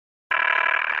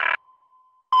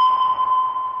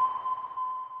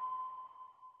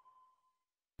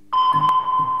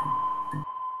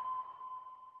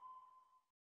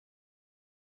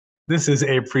This is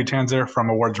Abe Friedtanzer from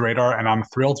Awards Radar, and I'm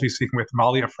thrilled to be speaking with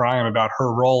Molly Ephraim about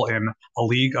her role in A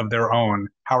League of Their Own.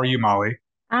 How are you, Molly?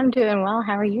 I'm doing well.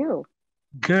 How are you?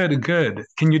 Good, good.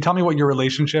 Can you tell me what your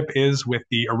relationship is with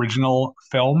the original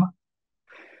film?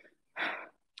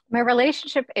 My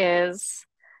relationship is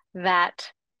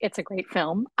that it's a great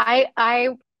film. I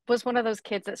was one of those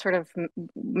kids that sort of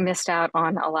missed out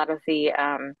on a lot of the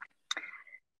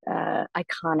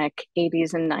iconic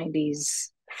 80s and 90s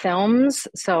films.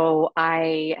 So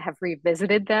I have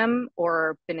revisited them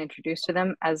or been introduced to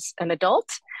them as an adult.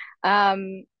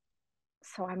 Um,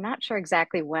 so I'm not sure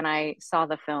exactly when I saw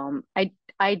the film.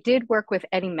 I did work with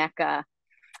Eddie Mecca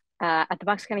at the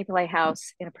Bucks County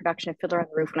Playhouse in a production of Fiddler on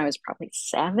the Roof when I was probably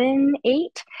 7,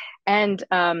 8. And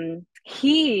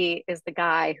he is the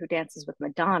guy who dances with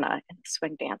Madonna in the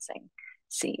swing dancing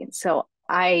scene. So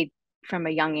I, from a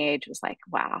young age, was like,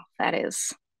 wow, that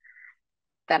is,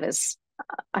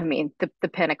 I mean, the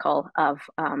pinnacle of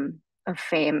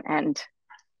fame. And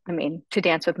I mean, to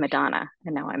dance with Madonna.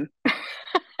 And now Of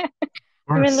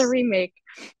I'm in the course. remake.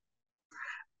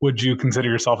 Would you consider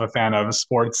yourself a fan of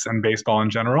sports and baseball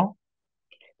in general?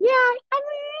 Yeah, I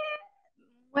mean,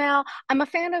 well, I'm a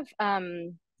fan of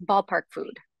ballpark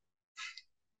food.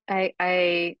 I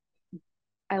I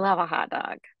I love a hot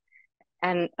dog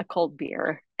and a cold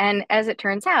beer. And as it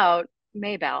turns out,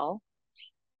 Maybelle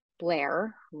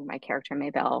Blair, who my character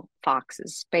Maybelle Fox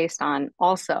is based on,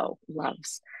 also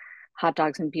loves hot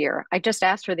dogs and beer. I just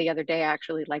asked her the other day,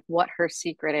 actually, like what her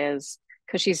secret is,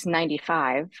 because she's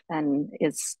 95 and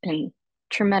is in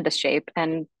tremendous shape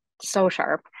and so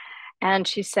sharp. And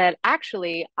she said,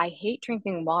 actually, I hate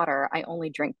drinking water. I only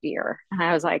drink beer. And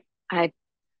I was like, I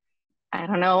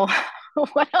don't know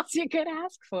what else you could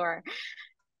ask for.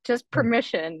 Just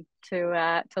permission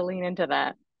to lean into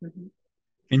that. Mhm.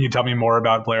 Can you tell me more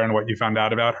about Blair and what you found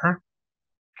out about her?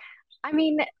 I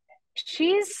mean,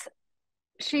 she's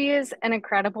she is an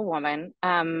incredible woman.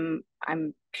 I'm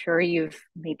sure you've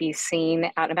maybe seen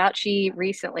out and about. She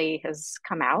recently has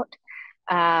come out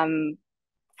um,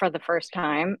 for the first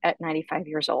time at 95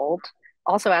 years old.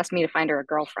 Also asked me to find her a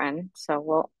girlfriend, so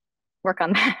we'll work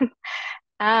on that.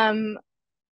 Um,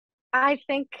 I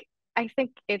think I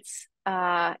think it's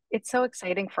so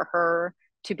exciting for her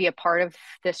to be a part of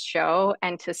this show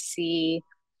and to see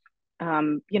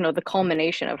the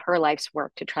culmination of her life's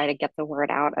work to try to get the word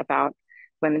out about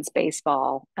women's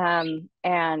baseball,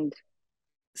 and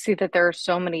see that there are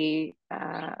so many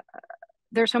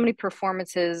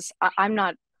performances. I'm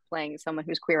not playing someone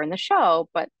who's queer in the show,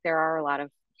 but there are a lot of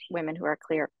women who are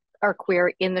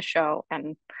queer in the show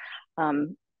and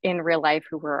in real life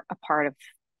who were a part of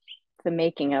the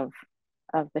making of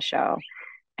the show,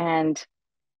 and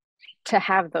to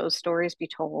have those stories be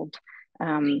told,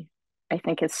 um, I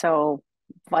think is so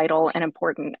vital and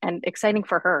important and exciting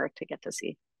for her to get to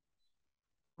see.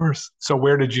 Of course. So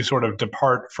where did you sort of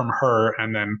depart from her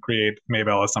and then create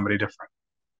Maybelle as somebody different?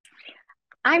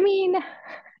 I mean,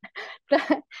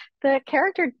 the the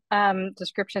character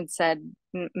description said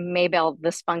Maybelle, the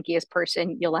spunkiest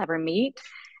person you'll ever meet,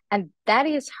 and that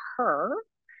is her.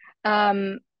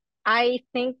 Um, I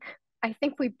think I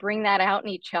think we bring that out in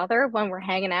each other when we're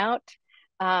hanging out.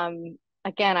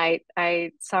 Again,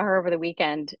 I saw her over the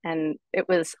weekend, and it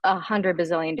was 100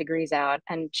 bazillion degrees out,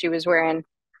 and she was wearing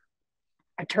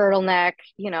a turtleneck,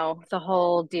 the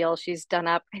whole deal. She's done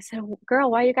up. I said, "Girl,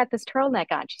 why you got this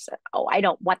turtleneck on?" She said, "Oh, I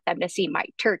don't want them to see my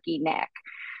turkey neck."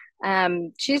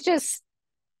 She's just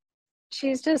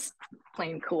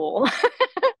plain cool.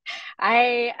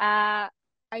 I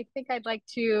think I'd like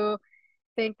to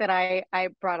think that I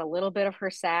brought a little bit of her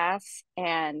sass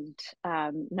and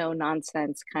no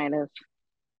nonsense kind of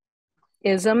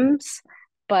isms,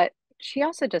 but she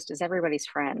also just is everybody's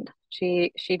friend.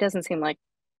 She doesn't seem like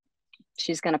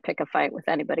she's going to pick a fight with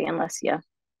anybody unless you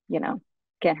know,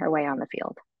 get her way on the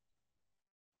field.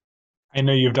 I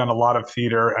know you've done a lot of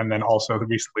theater and then also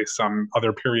recently some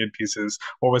other period pieces.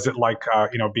 What was it like,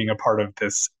 being a part of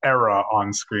this era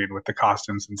on screen with the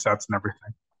costumes and sets and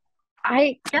everything?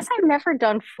 I guess I've never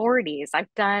done 40s.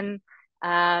 I've done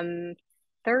um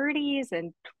 30s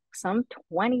and some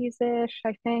 20s ish,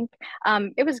 I think.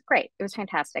 It was great. It was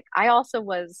fantastic. I also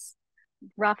was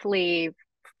roughly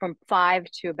from 5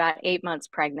 to about 8 months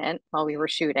pregnant while we were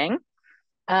shooting.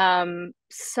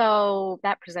 So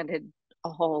that presented a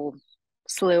whole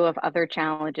slew of other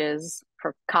challenges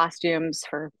for costumes,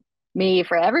 for me,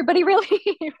 for everybody really.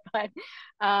 But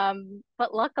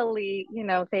luckily,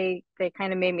 they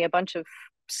kind of made me a bunch of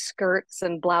skirts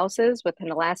and blouses with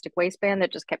an elastic waistband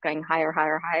that just kept getting higher,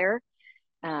 higher, higher.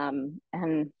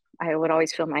 And I would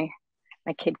always feel my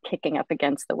kid kicking up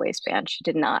against the waistband. She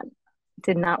did not.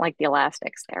 did not like the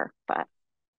elastics there, but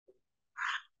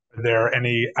Are there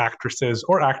any actresses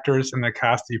or actors in the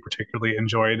cast that you particularly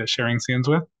enjoyed sharing scenes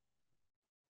with?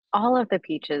 all of the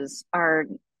peaches are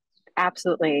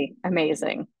absolutely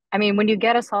amazing. I mean, when you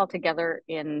get us all together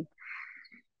in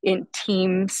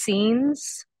team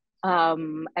scenes,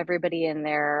 everybody in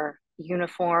their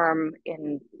uniform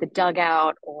in the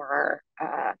dugout or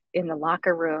in the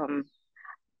locker room,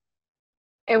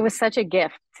 it was such a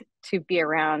gift to be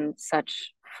around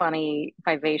such funny,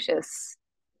 vivacious,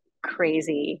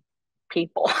 crazy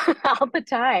people all the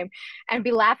time and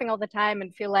be laughing all the time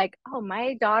and feel like, oh,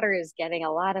 my daughter is getting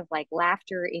a lot of like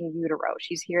laughter in utero.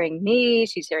 She's hearing me,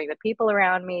 she's hearing the people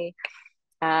around me.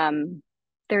 Um,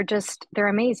 they're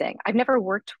amazing. I've never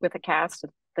worked with a cast of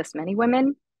this many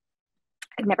women.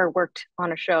 I've never worked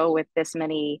on a show with this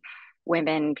many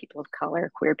women, people of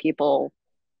color, queer people,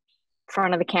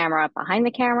 front of the camera, behind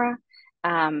the camera.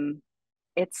 Um,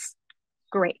 it's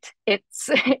great. It's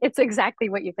it's exactly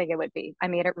what you think it would be. I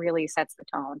mean, it really sets the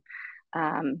tone,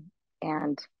 um,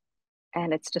 and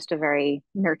and it's just a very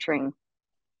nurturing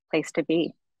place to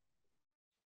be.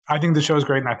 I think the show is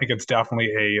great, and I think it's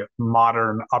definitely a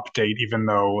modern update, even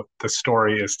though the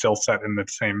story is still set in the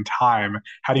same time.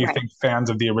 How do you Right. think fans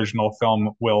of the original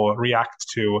film will react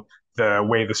to the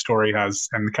way the story has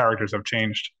and the characters have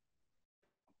changed?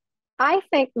 I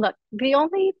think. Look, the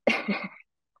only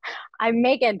I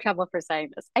may get in trouble for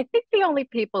saying this. I think the only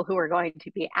people who are going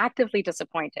to be actively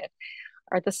disappointed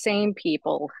are the same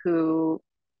people who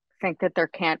think that there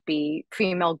can't be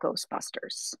female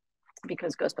Ghostbusters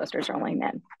because Ghostbusters are only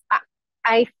men.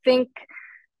 I think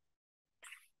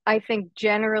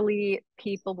generally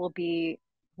people will be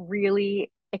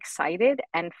really excited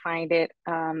and find it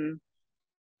and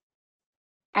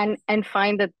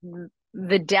find that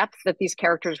the depth that these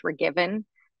characters were given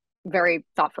very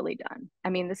thoughtfully done. I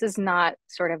mean, this is not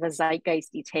sort of a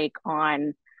zeitgeisty take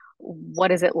on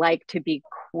what is it like to be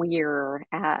queer.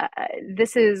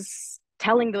 This is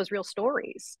telling those real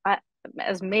stories.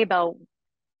 As Maybell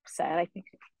said, I think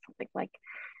something like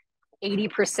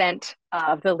 80%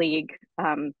 of the league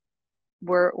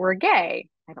were gay.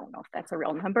 I don't know if that's a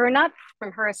real number or not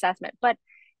from her assessment, but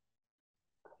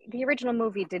the original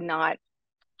movie did not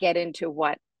get into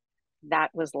what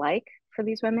that was like for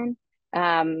these women.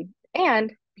 And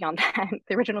beyond that,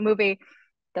 the original movie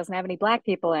doesn't have any black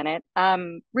people in it,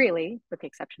 really, with the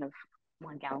exception of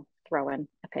one gal throwing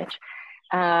a pitch.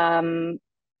 Um,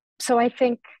 so I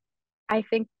think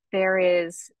there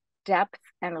is depth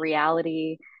and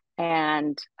reality,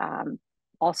 and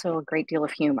also a great deal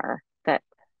of humor that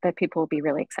people will be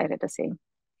really excited to see.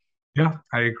 Yeah,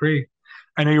 I agree.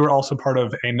 I know you were also part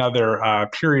of another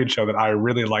period show that I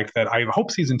really liked that I hope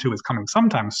season two is coming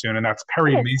sometime soon, and that's It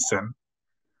Perry is. Mason.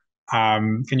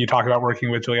 Can you talk about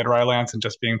working with Juliette Rylance and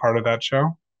just being part of that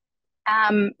show?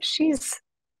 She's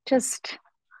just,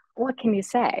 what can you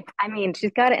say? I mean,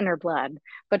 she's got it in her blood,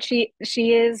 but she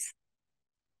is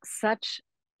such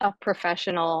a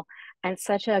professional and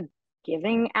such a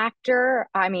giving actor.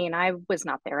 I mean, I was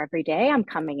not there every day. I'm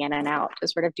coming in and out to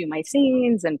sort of do my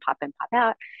scenes and pop in, pop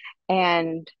out.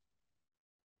 And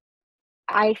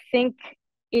I think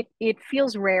it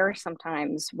feels rare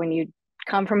sometimes when you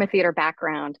come from a theater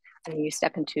background and you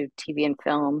step into TV and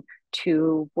film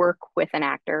to work with an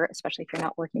actor, especially if you're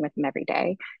not working with them every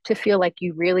day, to feel like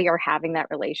you really are having that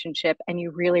relationship and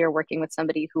you really are working with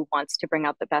somebody who wants to bring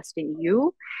out the best in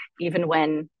you, even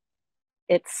when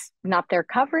it's not their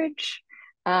coverage.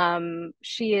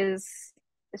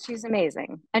 She's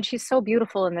amazing and she's so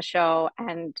beautiful in the show.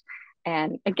 And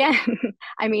again,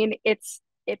 I mean, it's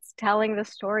telling the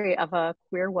story of a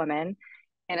queer woman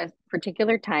in a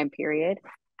particular time period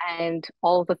and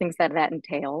all of the things that that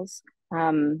entails.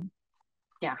 Um,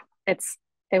 yeah, it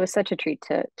was such a treat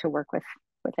to work with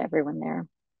everyone there.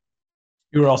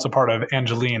 You were also part of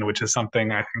Angeline, which is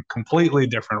something I think completely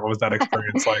different. What was that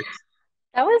experience like?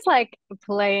 That was like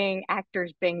playing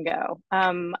actors bingo.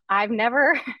 I've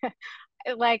never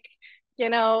like, you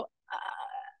know,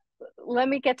 let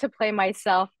me get to play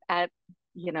myself at,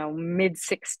 mid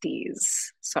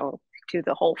 60s. So do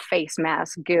the whole face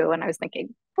mask goo. And I was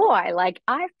thinking, boy, like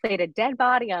I've played a dead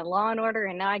body on Law and Order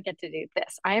and now I get to do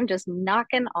this. I am just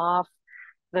knocking off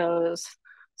those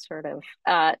sort of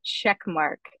check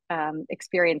mark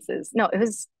experiences. No,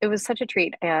 it was such a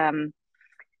treat.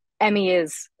 Emmy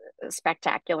is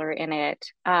spectacular in it.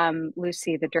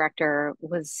 Lucy, the director,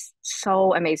 was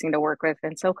so amazing to work with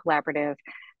and so collaborative.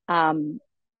 Um,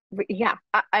 yeah,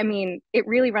 I mean, it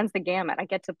really runs the gamut. I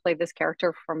get to play this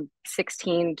character from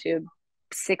 16 to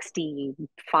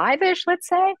 65-ish, let's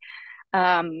say.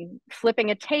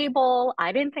 Flipping a table.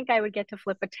 I didn't think I would get to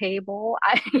flip a table.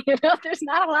 There's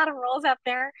not a lot of roles out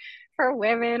there for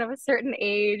women of a certain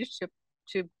age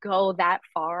to go that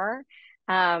far.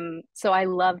 So I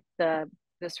loved the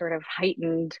sort of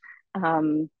heightened,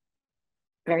 um,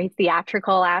 very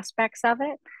theatrical aspects of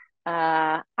it.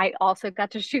 I also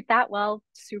got to shoot that while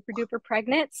super duper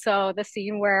pregnant. So the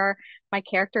scene where my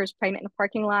character is pregnant in the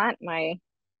parking lot, my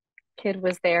kid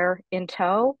was there in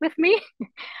tow with me,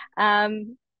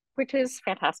 which is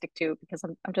fantastic too, because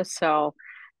I'm just so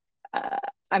uh,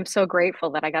 I'm so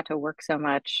grateful that I got to work so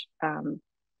much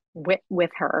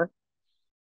with her.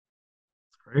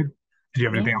 Great. Do you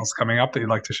have anything Yeah. else coming up that you'd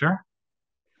like to share?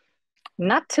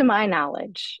 Not to my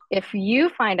knowledge. If you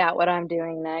find out what I'm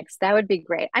doing next, that would be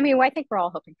great. I mean, I think we're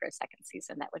all hoping for a second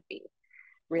season. That would be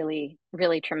really,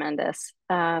 really tremendous.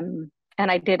 And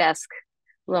I did ask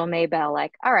Lil Maybell,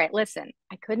 like, all right, listen,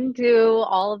 I couldn't do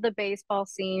all of the baseball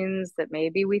scenes that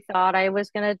maybe we thought I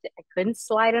was gonna. I couldn't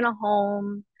slide in a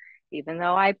home, even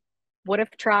though I would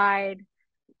have tried.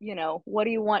 What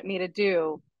do you want me to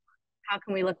do? How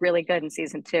can we look really good in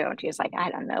season two? And she's like,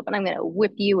 I don't know, but I'm gonna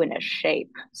whip you into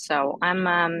shape. So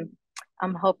I'm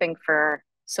hoping for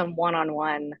some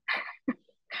one-on-one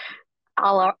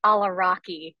a la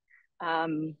Rocky,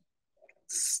 um,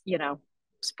 you know,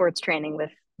 sports training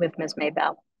with Ms.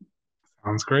 Maybell.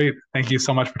 Sounds great. Thank you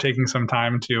so much for taking some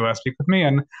time to speak with me,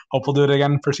 and hope we'll do it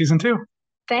again for season two.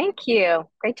 Thank you.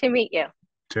 Great to meet you.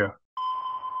 Too.